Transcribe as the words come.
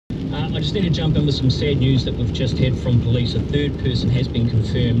I just need to jump in with some sad news that we've just had from police. A third person has been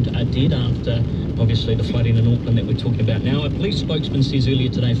confirmed dead after, obviously, the flooding in Auckland that we're talking about now. A police spokesman says earlier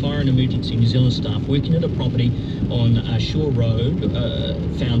today, Fire and Emergency New Zealand staff working at a property on Shore Road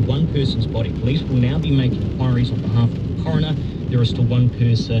found one person's body. Police will now be making inquiries on behalf of the coroner. There is still one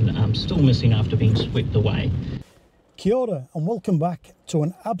person still missing after being swept away. Kia ora and welcome back to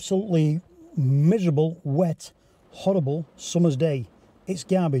an absolutely miserable, wet, horrible summer's day. It's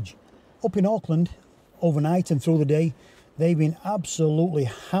garbage. Up in Auckland, overnight and through the day, they've been absolutely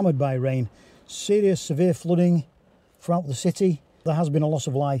hammered by rain. Serious, severe flooding throughout the city. There has been a loss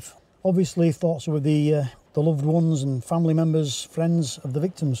of life. Obviously, thoughts are with the loved ones and family members, friends of the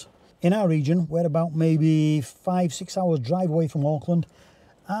victims. In our region, we're about maybe 5-6 hours drive away from Auckland,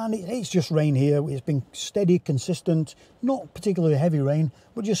 and it's just rain here. It's been steady, consistent, not particularly heavy rain,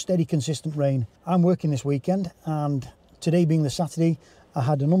 but just steady, consistent rain. I'm working this weekend, and today being the Saturday, I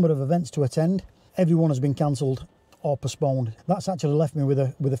had a number of events to attend. Everyone has been cancelled or postponed. That's actually left me with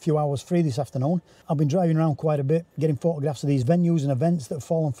a few hours free this afternoon. I've been driving around quite a bit, getting photographs of these venues and events that have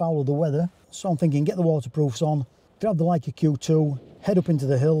fallen foul of the weather. So I'm thinking, get the waterproofs on, grab the Leica Q2, head up into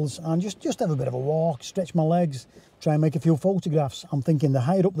the hills and just have a bit of a walk, stretch my legs, try and make a few photographs. I'm thinking the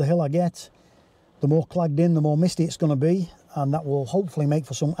higher up the hill I get, the more clagged in, the more misty it's going to be, and that will hopefully make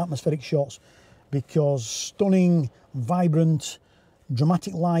for some atmospheric shots, because stunning, vibrant,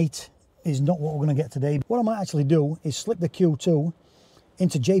 dramatic light is not what we're going to get today. What I might actually do is slip the Q2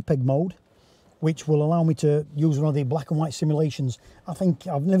 into JPEG mode, which will allow me to use one of the black and white simulations. I think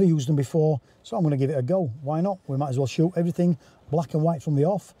I've never used them before, so I'm going to give it a go. Why not? We might as well shoot everything black and white from the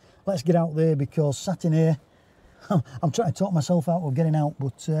off. Let's get out there, because sat in here, I'm trying to talk myself out of getting out,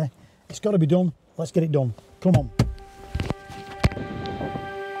 but it's got to be done. Let's get it done. Come on.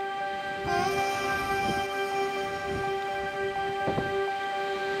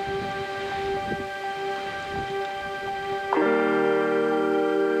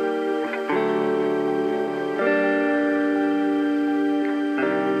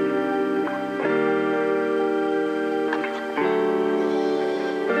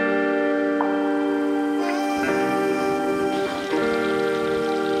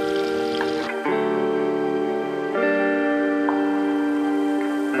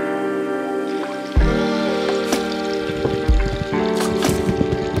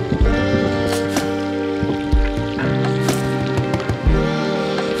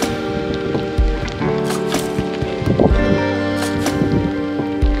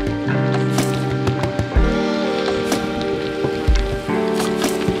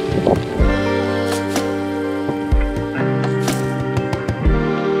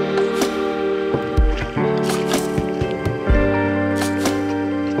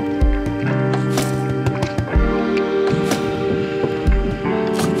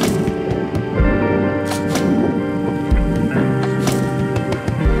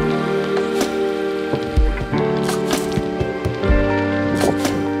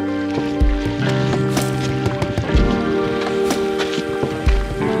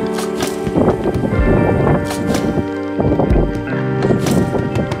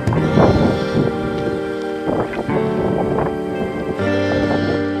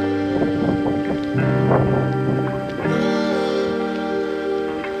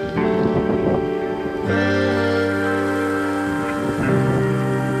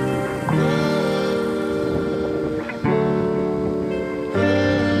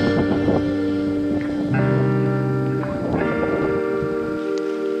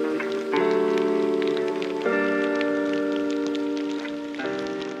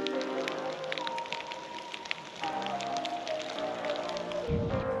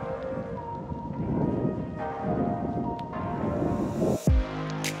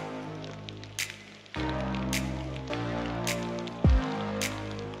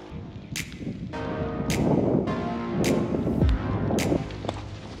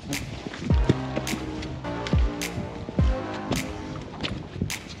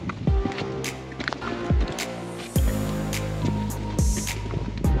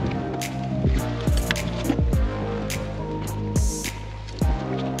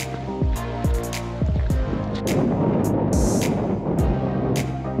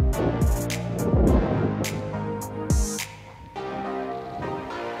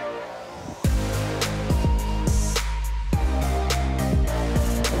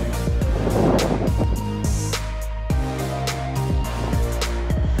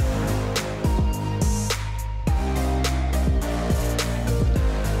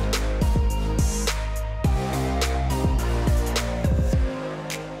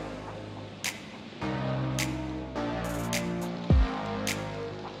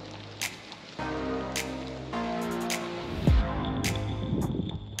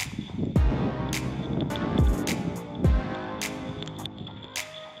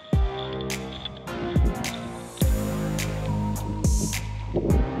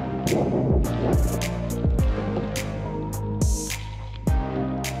 I'm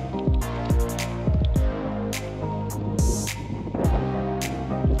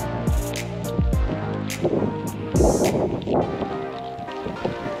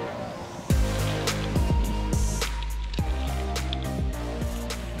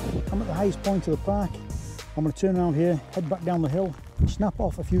at the highest point of the park. I'm going to turn around here, head back down the hill, snap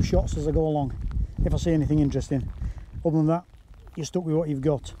off a few shots as I go along, if I see anything interesting. Other than that, you're stuck with what you've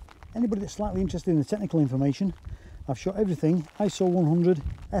got. Anybody that's slightly interested in the technical information, I've shot everything ISO 100,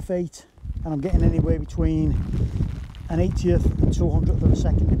 f8, and I'm getting anywhere between an 80th and 200th of a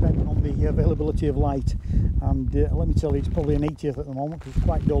second, depending on the availability of light. And let me tell you, it's probably an 80th at the moment because it's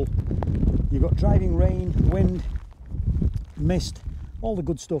quite dull. You've got driving rain, wind, mist, all the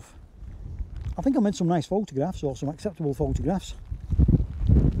good stuff. I think I made some nice photographs, or some acceptable photographs.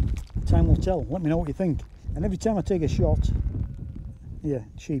 Time will tell. Let me know what you think. And every time I take a shot, yeah,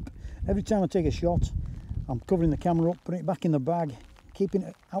 sheep. Every time I take a shot, I'm covering the camera up, putting it back in the bag, keeping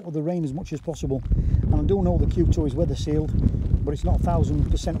it out of the rain as much as possible. And I do know the Q2 is weather sealed, but it's not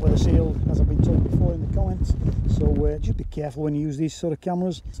 1000% weather sealed, as I've been told before in the comments. So just be careful when you use these sort of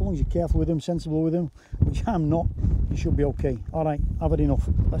cameras. As long as you're careful with them, sensible with them, which I'm not, you should be okay. All right, I've had enough.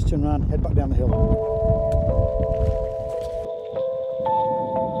 Let's turn around, head back down the hill.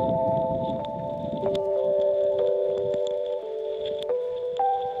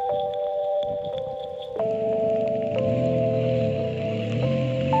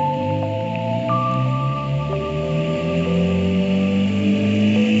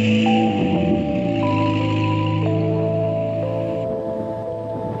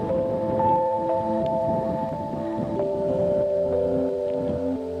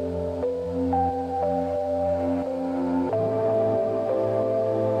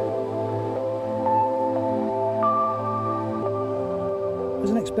 As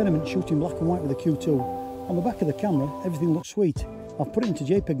an experiment shooting black and white with the Q2, on the back of the camera everything looks sweet. I've put it into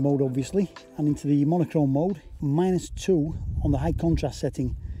JPEG mode obviously, and into the monochrome mode, -2 on the high contrast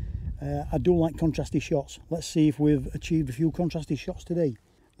setting. I do like contrasty shots. Let's see if we've achieved a few contrasty shots today.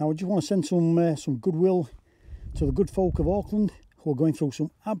 Now I just want to send some goodwill to the good folk of Auckland, who are going through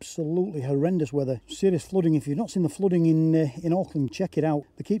some absolutely horrendous weather. Serious flooding. If you've not seen the flooding in Auckland, check it out.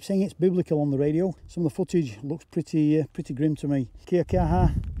 They keep saying it's biblical on the radio. Some of the footage looks pretty grim to me. Kia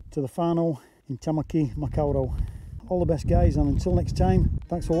Kaha to the whānau in Tamaki, Makaurau. All the best guys, and until next time,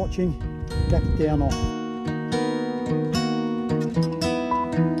 thanks for watching. Ka kite anō.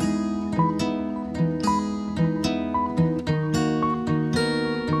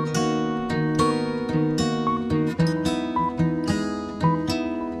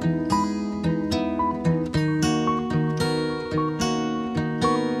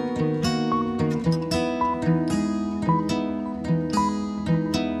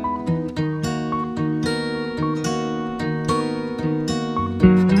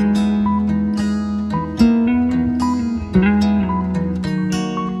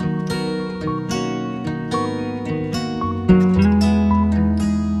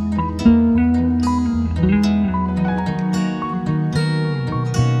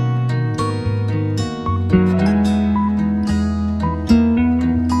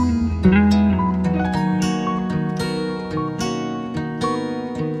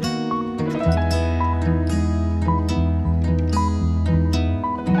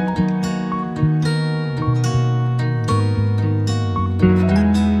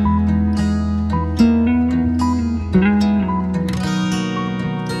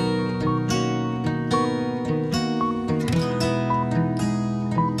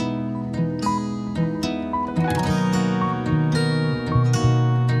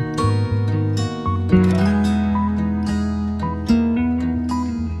 Bye.